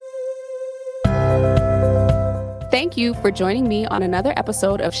Thank you for joining me on another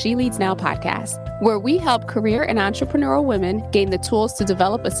episode of She Leads Now podcast, where we help career and entrepreneurial women gain the tools to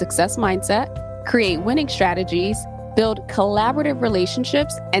develop a success mindset, create winning strategies, build collaborative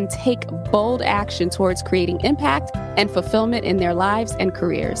relationships, and take bold action towards creating impact and fulfillment in their lives and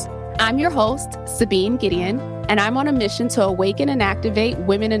careers. I'm your host, Sabine Gideon, and I'm on a mission to awaken and activate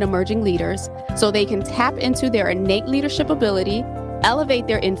women and emerging leaders so they can tap into their innate leadership ability, elevate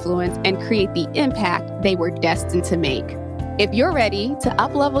their influence, and create the impact they were destined to make. If you're ready to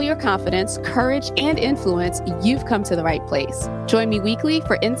uplevel your confidence, courage, and influence, you've come to the right place. Join me weekly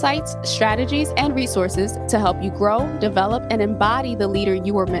for insights, strategies, and resources to help you grow, develop, and embody the leader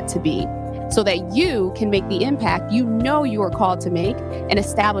you were meant to be, so that you can make the impact you know you are called to make and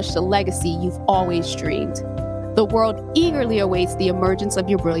establish the legacy you've always dreamed. The world eagerly awaits the emergence of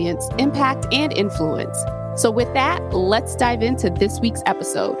your brilliance, impact, and influence. So with that, let's dive into this week's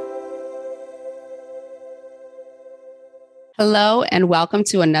episode. Hello, and welcome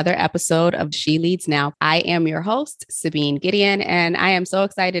to another episode of She Leads Now. I am your host, Sabine Gideon, and I am so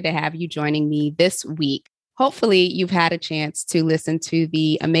excited to have you joining me this week. Hopefully, you've had a chance to listen to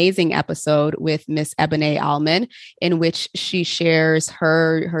the amazing episode with Miss Ebony Allman, in which she shares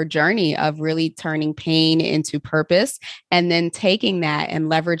her journey of really turning pain into purpose and then taking that and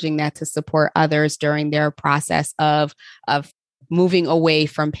leveraging that to support others during their process of moving away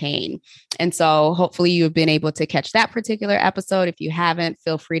from pain. And so hopefully you've been able to catch that particular episode. If you haven't,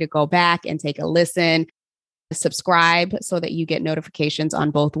 feel free to go back and take a listen, subscribe so that you get notifications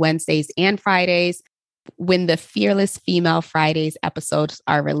on both Wednesdays and Fridays when the Fearless Female Fridays episodes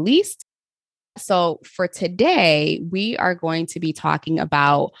are released. So for today, we are going to be talking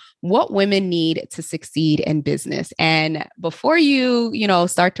about what women need to succeed in business. And before you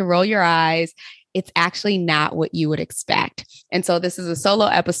start to roll your eyes, it's actually not what you would expect. And so this is a solo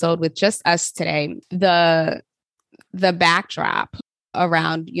episode with just us today. The backdrop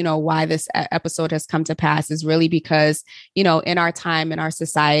around, why this episode has come to pass is really because, in our time, in our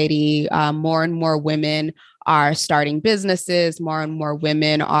society, more and more women are starting businesses. More and more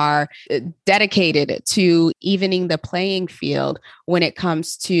women are dedicated to evening the playing field when it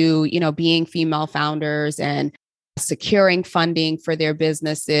comes to, being female founders and securing funding for their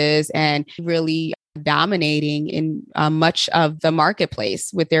businesses and really dominating in much of the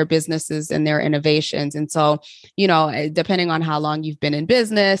marketplace with their businesses and their innovations. And so, depending on how long you've been in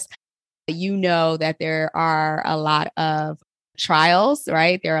business, that there are a lot of trials,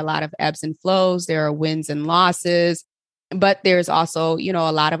 right? There are a lot of ebbs and flows. There are wins and losses. But there's also, a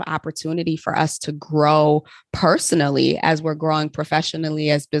lot of opportunity for us to grow personally as we're growing professionally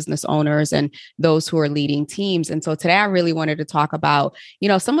as business owners and those who are leading teams. And so today I really wanted to talk about,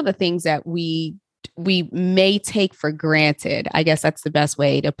 some of the things that we may take for granted. I guess that's the best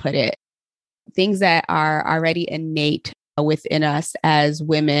way to put it. Things that are already innate within us as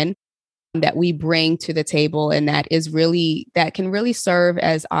women that we bring to the table, and that can really serve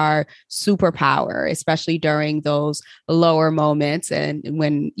as our superpower, especially during those lower moments and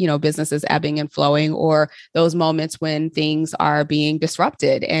when, business is ebbing and flowing, or those moments when things are being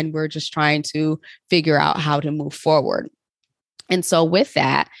disrupted and we're just trying to figure out how to move forward. And so with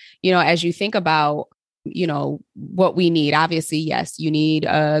that, as you think about, what we need, obviously, yes, you need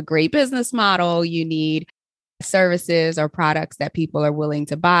a great business model, you need services or products that people are willing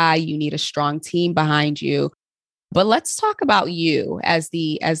to buy. You need a strong team behind you. But let's talk about you as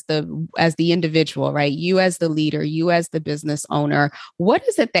the individual, right? You as the leader, you as the business owner. What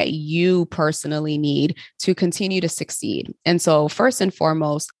is it that you personally need to continue to succeed? And so first and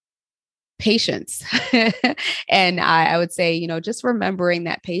foremost, patience. And I would say, just remembering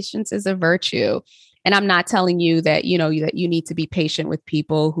that patience is a virtue. And I'm not telling you that, that you need to be patient with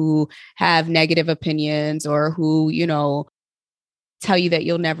people who have negative opinions or who, tell you that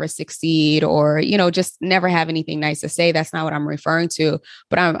you'll never succeed or, just never have anything nice to say. That's not what I'm referring to.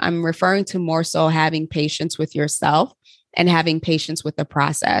 But I'm referring to more so having patience with yourself and having patience with the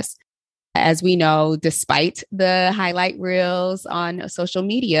process. As we know, despite the highlight reels on social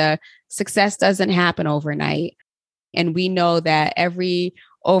media, success doesn't happen overnight. And we know that every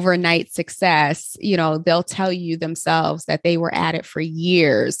overnight success, they'll tell you themselves that they were at it for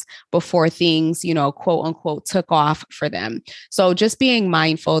years before things, quote unquote, took off for them. So just being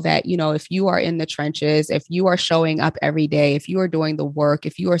mindful that, if you are in the trenches, if you are showing up every day, if you are doing the work,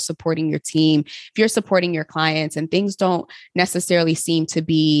 if you are supporting your team, if you're supporting your clients and things don't necessarily seem to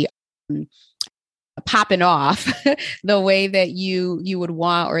be popping off the way that you would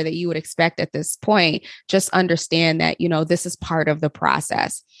want or that you would expect at this point, just understand that, this is part of the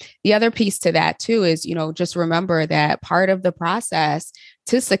process. The other piece to that too is, just remember that part of the process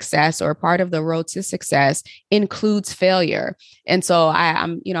to success, or part of the road to success, includes failure. And so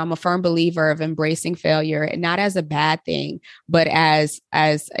I'm a firm believer of embracing failure, and not as a bad thing, but as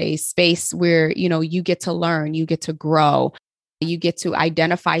a space where, you get to learn, you get to grow, you get to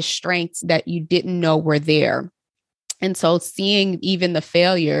identify strengths that you didn't know were there. And so seeing even the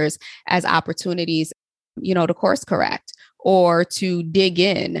failures as opportunities, to course correct, or to dig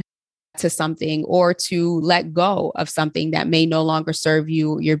in to something, or to let go of something that may no longer serve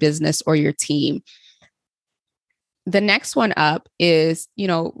you, your business, or your team. The next one up is,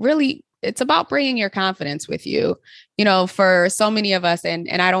 really, it's about bringing your confidence with you. For so many of us, and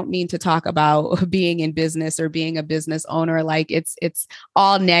I don't mean to talk about being in business or being a business owner like it's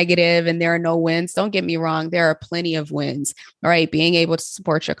all negative and there are no wins. Don't get me wrong. There are plenty of wins, right? Being able to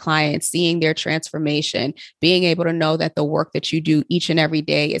support your clients, seeing their transformation, being able to know that the work that you do each and every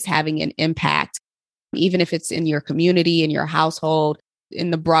day is having an impact, even if it's in your community, in your household, in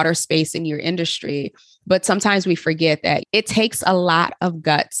the broader space in your industry. But sometimes we forget that it takes a lot of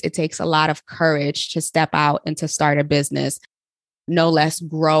guts. It takes a lot of courage to step out and to start a business, no less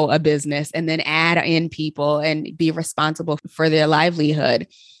grow a business, and then add in people and be responsible for their livelihood.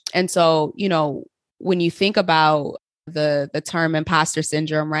 And so, when you think about the term imposter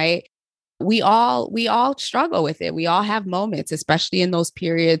syndrome, right? We all struggle with it. We all have moments, especially in those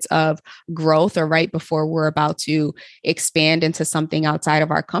periods of growth or right before we're about to expand into something outside of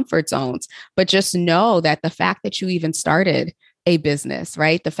our comfort zones. But just know that the fact that you even started a business,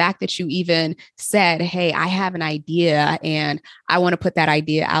 right? The fact that you even said, hey, I have an idea and I want to put that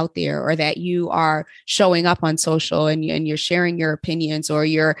idea out there, or that you are showing up on social and you're sharing your opinions, or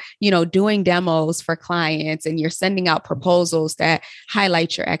you're, doing demos for clients and you're sending out proposals that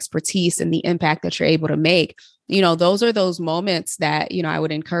highlight your expertise and the impact that you're able to make. Those are those moments that, I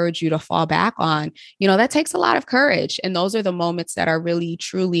would encourage you to fall back on. That takes a lot of courage. And those are the moments that are really,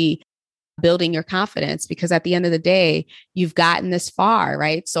 truly building your confidence, because at the end of the day, you've gotten this far,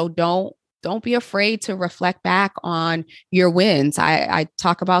 right? So don't be afraid to reflect back on your wins. I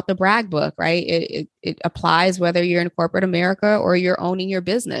talk about the brag book, right? It applies whether you're in corporate America or you're owning your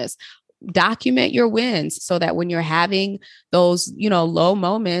business. Document your wins so that when you're having those, low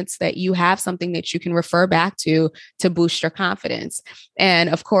moments, that you have something that you can refer back to boost your confidence.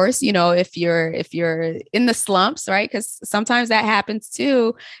 And of course, if you're in the slumps, right? Because sometimes that happens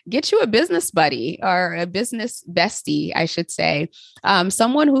too, get you a business buddy or a business bestie, I should say.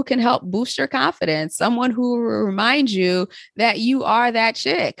 Someone who can help boost your confidence, someone who will remind you that you are that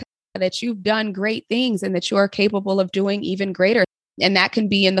chick, that you've done great things and that you are capable of doing even greater. And that can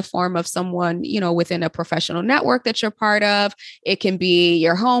be in the form of someone, within a professional network that you're part of. It can be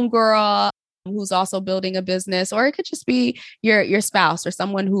your homegirl who's also building a business, or it could just be your spouse or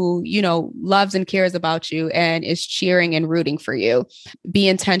someone who, loves and cares about you and is cheering and rooting for you. Be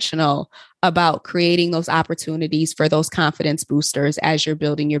intentional about creating those opportunities for those confidence boosters as you're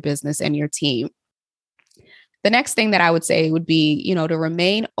building your business and your team. The next thing that I would say would be, to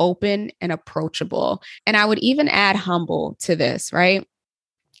remain open and approachable. And I would even add humble to this, right?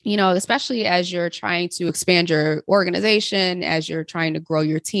 Especially as you're trying to expand your organization, as you're trying to grow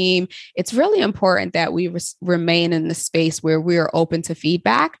your team, it's really important that we remain in the space where we are open to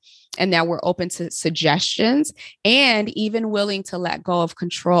feedback and that we're open to suggestions, and even willing to let go of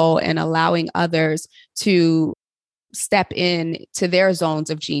control and allowing others to step in to their zones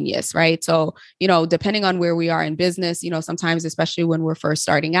of genius, right? So, depending on where we are in business, sometimes, especially when we're first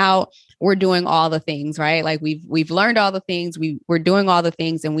starting out, we're doing all the things, right? Like we've learned all the things, we're doing all the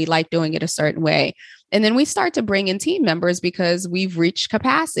things, and we like doing it a certain way. And then we start to bring in team members because we've reached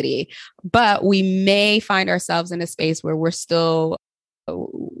capacity, but we may find ourselves in a space where we're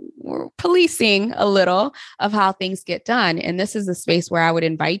policing a little of how things get done. And this is a space where I would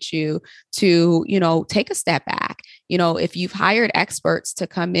invite you to, take a step back. If you've hired experts to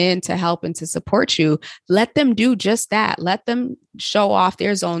come in to help and to support you, let them do just that. Let them show off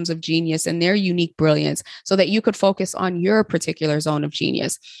their zones of genius and their unique brilliance so that you could focus on your particular zone of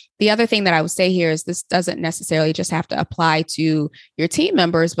genius. The other thing that I would say here is this doesn't necessarily just have to apply to your team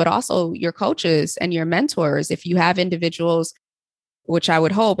members, but also your coaches and your mentors. If you have individuals, which I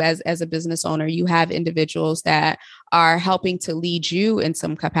would hope as a business owner, you have individuals that are helping to lead you in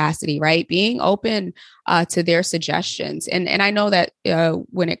some capacity, right? Being open to their suggestions. And I know that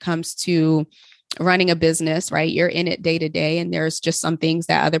when it comes to running a business, right? You're in it day to day, and there's just some things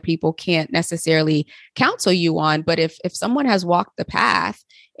that other people can't necessarily counsel you on. But if someone has walked the path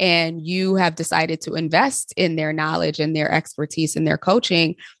and you have decided to invest in their knowledge and their expertise and their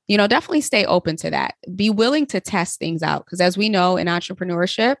coaching, definitely stay open to that. Be willing to test things out. Because as we know in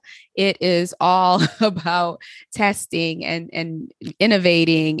entrepreneurship, it is all about testing and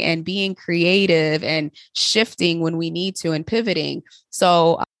innovating and being creative and shifting when we need to and pivoting.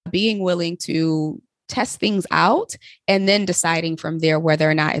 So being willing to test things out and then deciding from there whether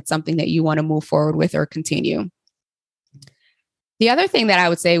or not it's something that you want to move forward with or continue. The other thing that I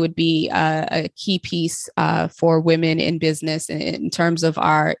would say would be a key piece for women in business in terms of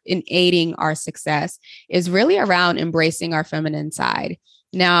in aiding our success is really around embracing our feminine side.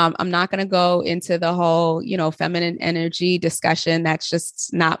 Now, I'm not going to go into the whole, feminine energy discussion. That's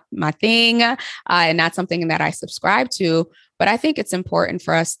just not my thing and not something that I subscribe to. But I think it's important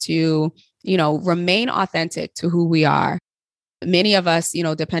for us to, remain authentic to who we are. Many of us,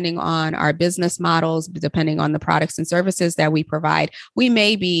 depending on our business models, depending on the products and services that we provide, we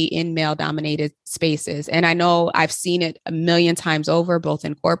may be in male dominated spaces. And I know I've seen it a million times over, both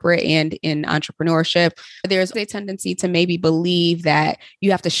in corporate and in entrepreneurship. There's a tendency to maybe believe that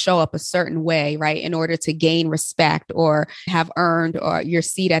you have to show up a certain way, right, in order to gain respect or have earned or your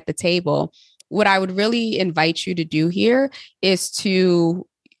seat at the table. What I would really invite you to do here is to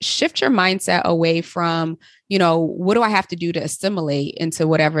shift your mindset away from, what do I have to do to assimilate into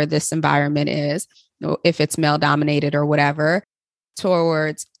whatever this environment is, if it's male dominated or whatever,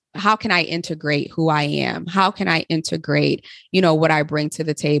 towards how can I integrate who I am? How can I integrate, what I bring to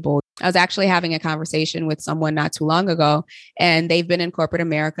the table? I was actually having a conversation with someone not too long ago, and they've been in corporate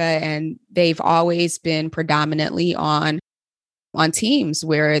America and they've always been predominantly on teams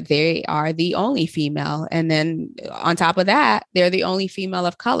where they are the only female. And then on top of that, they're the only female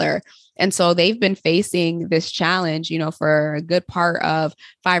of color. And so they've been facing this challenge, for a good part of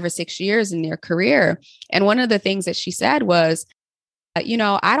 5 or 6 years in their career. And one of the things that she said was, I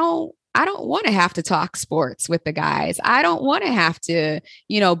don't want to have to talk sports with the guys. I don't want to have to,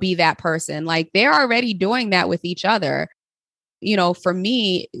 be that person. Like they're already doing that with each other. For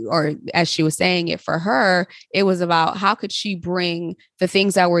me, or as she was saying it for her, it was about how could she bring the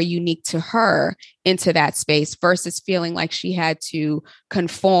things that were unique to her into that space versus feeling like she had to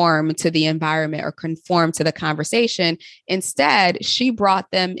conform to the environment or conform to the conversation. Instead, she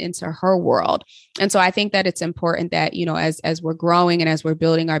brought them into her world. And so I think that it's important that, as we're growing and as we're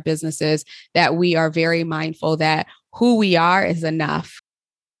building our businesses, that we are very mindful that who we are is enough.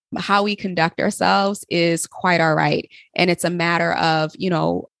 How we conduct ourselves is quite all right. And it's a matter of,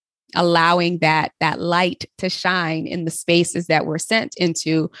 allowing that light to shine in the spaces that we're sent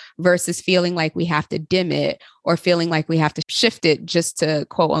into versus feeling like we have to dim it or feeling like we have to shift it just to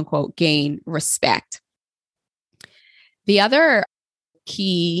quote unquote gain respect. The other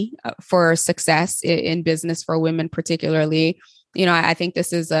key for success in business for women, particularly, I think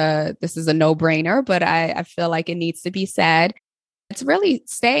this is a no-brainer, but I feel like it needs to be said. It's really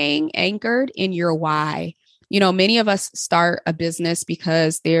staying anchored in your why. Many of us start a business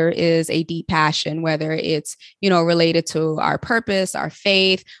because there is a deep passion, whether it's, related to our purpose, our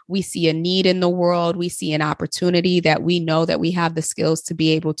faith. We see a need in the world. We see an opportunity that we know that we have the skills to be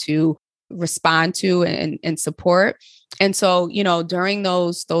able to respond to and support. And so, during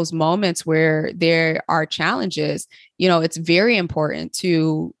those moments where there are challenges, it's very important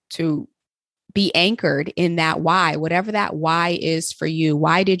to be anchored in that why, whatever that why is for you.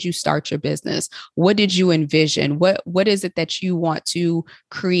 Why did you start your business? What did you envision? What is it that you want to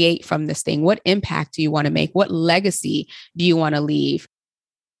create from this thing? What impact do you want to make? What legacy do you want to leave?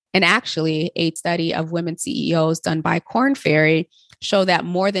 And actually, a study of women CEOs done by Korn Ferry show that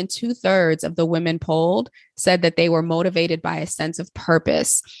more than 2/3 of the women polled said that they were motivated by a sense of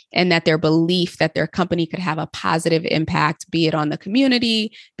purpose and that their belief that their company could have a positive impact, be it on the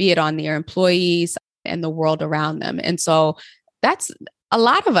community, be it on their employees and the world around them. And so that's a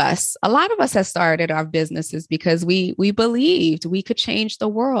lot of us have started our businesses because we believed we could change the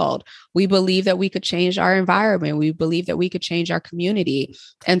world. We believed that we could change our environment. We believed that we could change our community.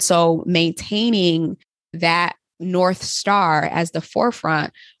 And so maintaining that North Star as the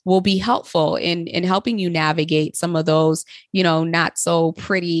forefront will be helpful in helping you navigate some of those, not so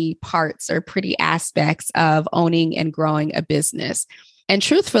pretty parts or pretty aspects of owning and growing a business. And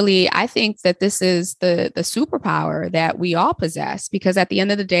truthfully, I think that this is the superpower that we all possess, because at the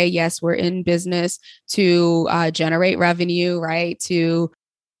end of the day, yes, we're in business to generate revenue, right? To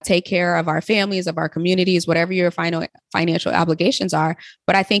take care of our families, of our communities, whatever your financial obligations are.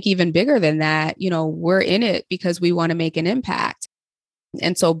 But I think even bigger than that, we're in it because we want to make an impact.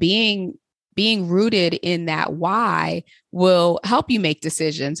 And so being being rooted in that why will help you make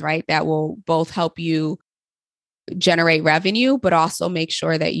decisions, right? That will both help you generate revenue, but also make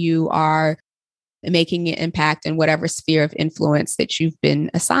sure that you are making an impact in whatever sphere of influence that you've been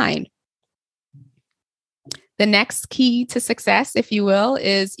assigned. The next key to success, if you will,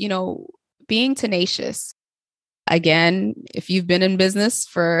 is, being tenacious. Again, if you've been in business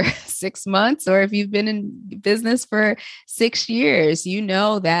for 6 months or if you've been in business for 6 years, you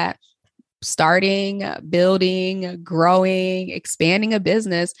know that starting, building, growing, expanding a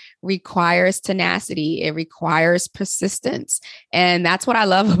business requires tenacity. It requires persistence. And that's what I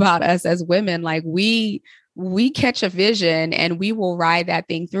love about us as women. Like we catch a vision and we will ride that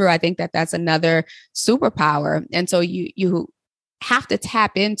thing through. I think that that's another superpower. And so you have to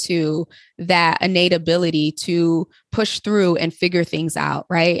tap into that innate ability to push through and figure things out,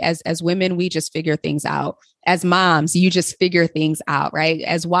 right? As women, we just figure things out. As moms, you just figure things out, right?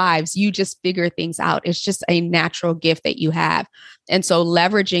 As wives, you just figure things out. It's just a natural gift that you have. And so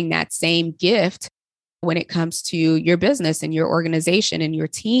leveraging that same gift when it comes to your business and your organization and your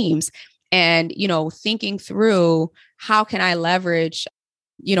teams and, thinking through how can I leverage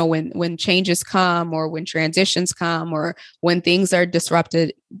when changes come or when transitions come or when things are disrupting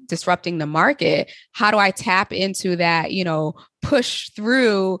the market, how do I tap into that, push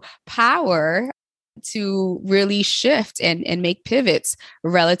through power to really shift and make pivots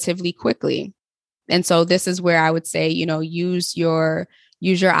relatively quickly? And so this is where I would say, use your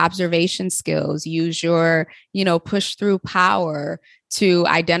observation skills, use your, push through power to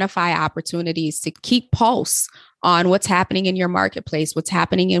identify opportunities, to keep pulse on what's happening in your marketplace, what's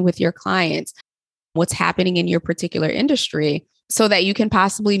happening with your clients, what's happening in your particular industry, so that you can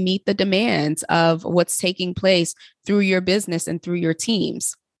possibly meet the demands of what's taking place through your business and through your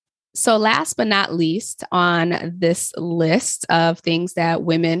teams. So last but not least on this list of things that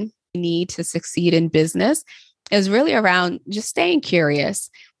women need to succeed in business is really around just staying curious.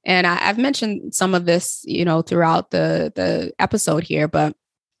 And I've mentioned some of this, throughout the episode here, but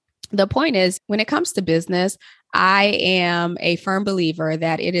the point is, when it comes to business, I am a firm believer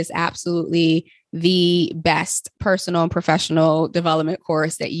that it is absolutely the best personal and professional development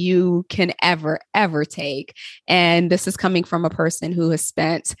course that you can ever take. And this is coming from a person who has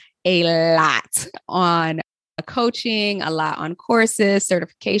spent a lot on coaching, a lot on courses,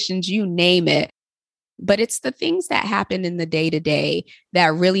 certifications, you name it. But it's the things that happen in the day-to-day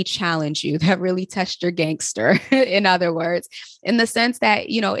that really challenge you, that really test your gangster, in other words, in the sense that,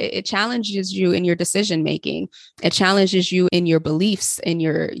 it challenges you in your decision-making. It challenges you in your beliefs, in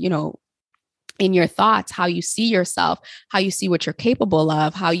your thoughts, how you see yourself, how you see what you're capable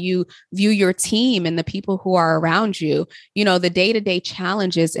of, how you view your team and the people who are around you. The day-to-day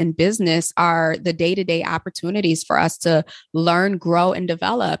challenges in business are the day-to-day opportunities for us to learn, grow, and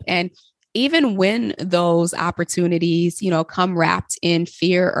develop. And even when those opportunities, come wrapped in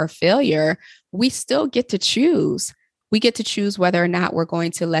fear or failure, we still get to choose. We get to choose whether or not we're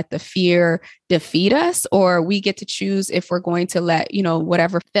going to let the fear defeat us, or we get to choose if we're going to let,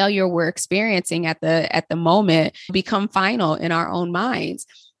 whatever failure we're experiencing at the moment become final in our own minds.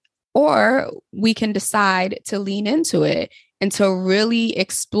 Or we can decide to lean into it and to really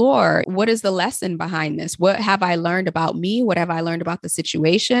explore, what is the lesson behind this? What have I learned about me? What have I learned about the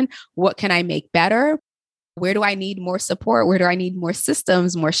situation? What can I make better? Where do I need more support? Where do I need more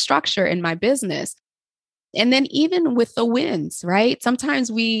systems, more structure in my business? And then even with the wins, right?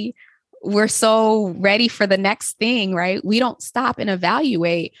 Sometimes we're so ready for the next thing, right? We don't stop and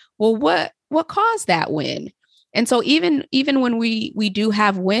evaluate, well, what caused that win? And so even when we do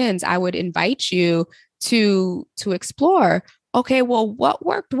have wins, I would invite you to explore, okay, well, what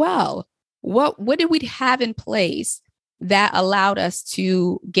worked well? What did we have in place that allowed us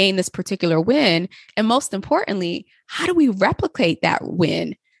to gain this particular win? And most importantly, how do we replicate that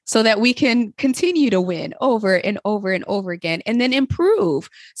win so that we can continue to win over and over and over again, and then improve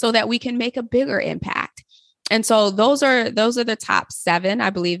so that we can make a bigger impact? And so those are the top 7. I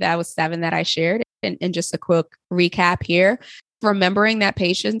believe that was 7 that I shared. And just a quick recap here. Remembering that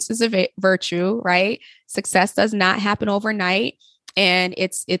patience is a virtue, right? Success does not happen overnight. And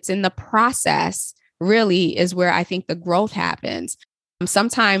it's in the process really is where I think the growth happens.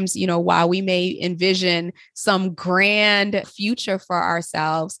 Sometimes, while we may envision some grand future for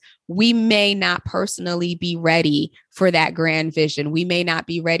ourselves, we may not personally be ready for that grand vision. We may not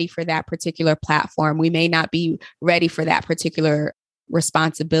be ready for that particular platform. We may not be ready for that particular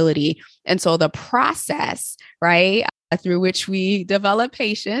responsibility. And so the process, right, through which we develop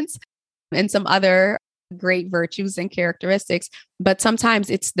patience and some other great virtues and characteristics, but sometimes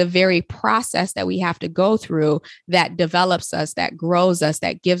it's the very process that we have to go through that develops us, that grows us,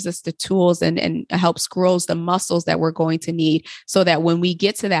 that gives us the tools and helps grows the muscles that we're going to need so that when we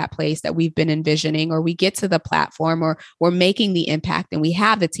get to that place that we've been envisioning, or we get to the platform, or we're making the impact and we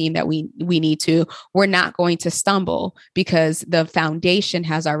have the team that we need to, we're not going to stumble because the foundation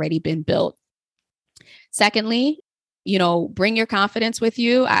has already been built. Secondly, bring your confidence with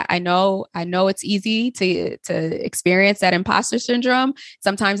you. I know it's easy to experience that imposter syndrome.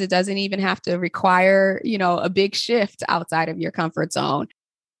 Sometimes it doesn't even have to require, a big shift outside of your comfort zone.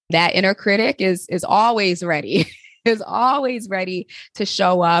 That inner critic is always ready, is always ready to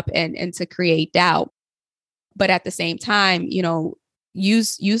show up and to create doubt. But at the same time,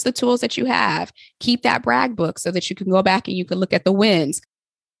 use the tools that you have. Keep that brag book so that you can go back and you can look at the wins.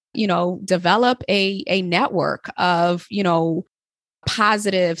 Develop a network of,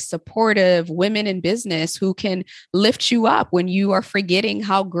 positive, supportive women in business who can lift you up when you are forgetting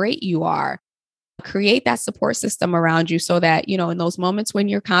how great you are. Create that support system around you so that, in those moments when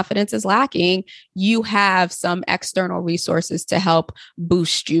your confidence is lacking, you have some external resources to help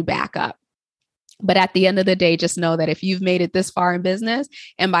boost you back up. But at the end of the day, just know that if you've made it this far in business,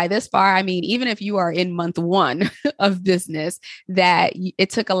 and by this far, I mean, even if you are in month 1 of business, that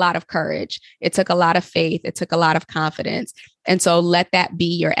it took a lot of courage. It took a lot of faith. It took a lot of confidence. And so let that be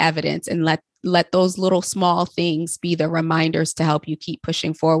your evidence, and let those little small things be the reminders to help you keep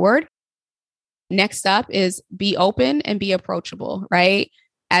pushing forward. Next up is be open and be approachable, right?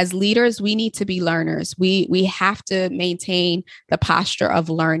 As leaders, we need to be learners. We have to maintain the posture of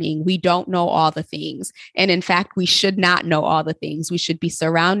learning. We don't know all the things. And in fact, we should not know all the things. We should be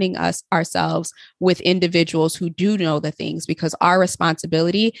surrounding ourselves with individuals who do know the things, because our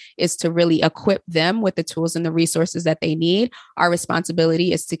responsibility is to really equip them with the tools and the resources that they need. Our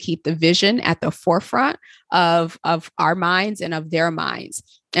responsibility is to keep the vision at the forefront of our minds and of their minds.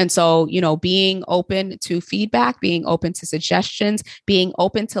 And so, being open to feedback, being open to suggestions, being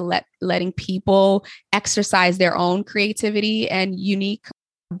open to letting people exercise their own creativity and unique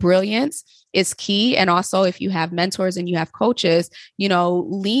brilliance is key. And also, if you have mentors and you have coaches,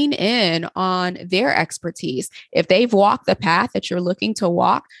 lean in on their expertise. If they've walked the path that you're looking to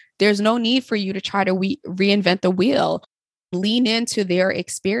walk, there's no need for you to try to reinvent the wheel. Lean into their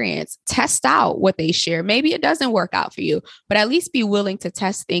experience, test out what they share. Maybe it doesn't work out for you, but at least be willing to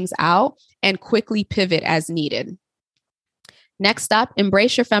test things out and quickly pivot as needed. Next up,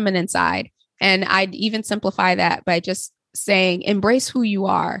 embrace your feminine side. And I'd even simplify that by just saying, embrace who you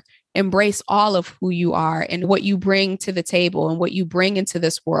are, embrace all of who you are and what you bring to the table and what you bring into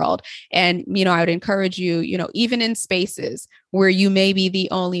this world. And, I would encourage you, even in spaces where you may be the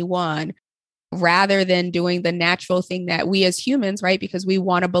only one, rather than doing the natural thing that we as humans, right? Because we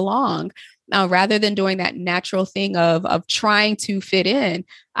want to belong. Now, rather than doing that natural thing of trying to fit in,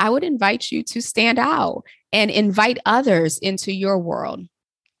 I would invite you to stand out and invite others into your world.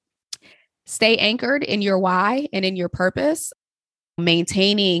 Stay anchored in your why and in your purpose,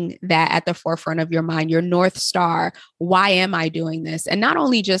 maintaining that at the forefront of your mind, your North Star. Why am I doing this? And not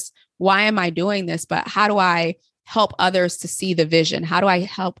only just why am I doing this, but how do I help others to see the vision? How do I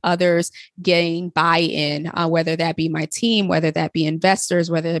help others gain buy-in, whether that be my team, whether that be investors,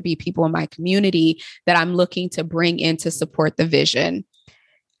 whether that be people in my community that I'm looking to bring in to support the vision?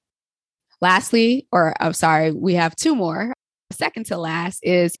 Lastly, we have 2 more. Second to last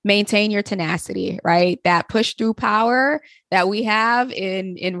is maintain your tenacity, right? That push through power that we have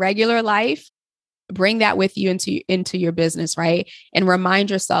in regular life. Bring that with you into your business, right? And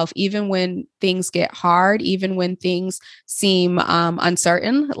remind yourself, even when things get hard, even when things seem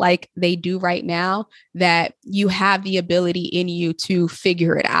uncertain, like they do right now, that you have the ability in you to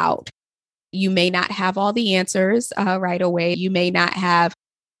figure it out. You may not have all the answers right away. You may not have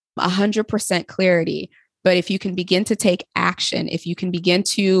 100% clarity, but if you can begin to take action, if you can begin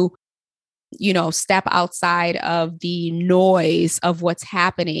to step outside of the noise of what's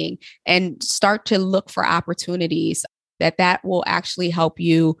happening and start to look for opportunities, that will actually help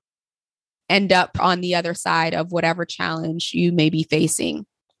you end up on the other side of whatever challenge you may be facing.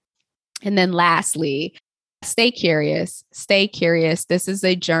 And then lastly, stay curious. Stay curious. This is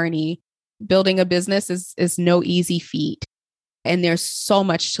a journey. Building a business is no easy feat. And there's so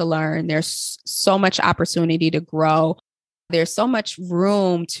much to learn. There's so much opportunity to grow. There's so much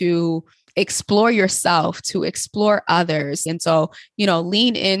room to explore yourself, to explore others. And so,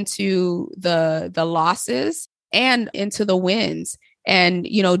 lean into the losses and into the wins, and,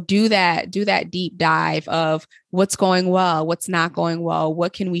 do that deep dive of what's going well, what's not going well,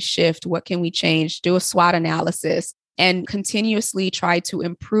 what can we shift, what can we change, do a SWOT analysis, and continuously try to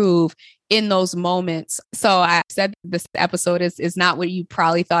improve in those moments. So I said this episode is not what you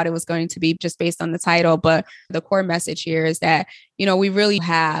probably thought it was going to be just based on the title, but the core message here is that, we really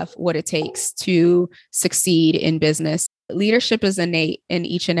have what it takes to succeed in business. Leadership is innate in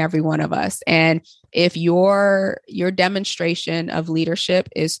each and every one of us. And if your demonstration of leadership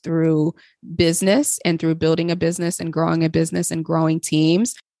is through business and through building a business and growing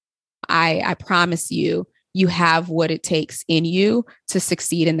teams, I promise you, you have what it takes in you to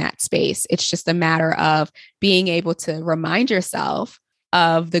succeed in that space. It's just a matter of being able to remind yourself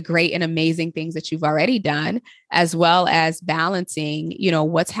of the great and amazing things that you've already done, as well as balancing,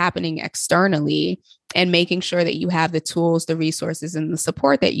 what's happening externally and making sure that you have the tools, the resources, and the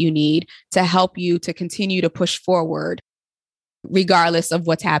support that you need to help you to continue to push forward, regardless of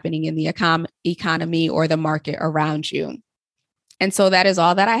what's happening in the economy or the market around you. And so that is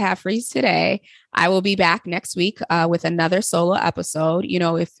all that I have for you today. I will be back next week with another solo episode.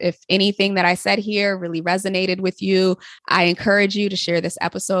 If anything that I said here really resonated with you, I encourage you to share this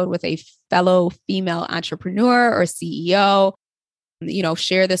episode with a fellow female entrepreneur or CEO.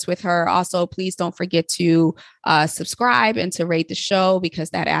 Share this with her. Also, please don't forget to subscribe and to rate the show,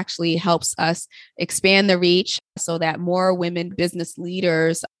 because that actually helps us expand the reach so that more women business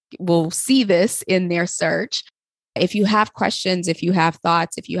leaders will see this in their search. If you have questions, if you have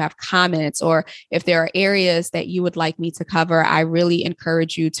thoughts, if you have comments, or if there are areas that you would like me to cover, I really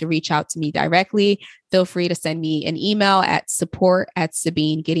encourage you to reach out to me directly. Feel free to send me an email at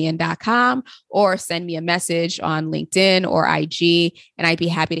support@SabineGideon.com or send me a message on LinkedIn or IG, and I'd be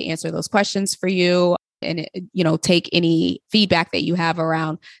happy to answer those questions for you and, take any feedback that you have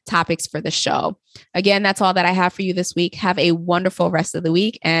around topics for the show. Again, that's all that I have for you this week. Have a wonderful rest of the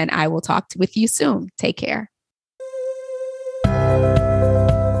week, and I will talk with you soon. Take care.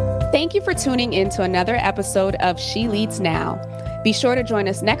 Thank you for tuning in to another episode of She Leads Now. Be sure to join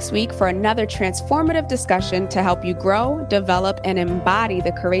us next week for another transformative discussion to help you grow, develop, and embody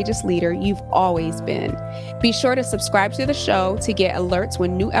the courageous leader you've always been. Be sure to subscribe to the show to get alerts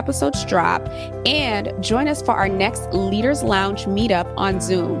when new episodes drop, and join us for our next Leaders Lounge meetup on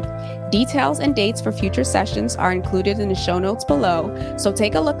Zoom. Details and dates for future sessions are included in the show notes below, so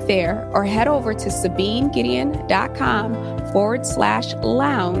take a look there or head over to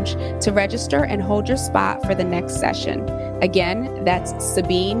SabineGideon.com/lounge to register and hold your spot for the next session. Again, that's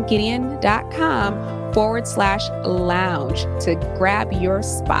SabineGideon.com/lounge to grab your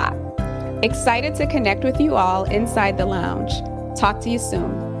spot. Excited to connect with you all inside the lounge. Talk to you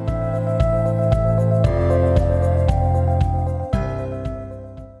soon.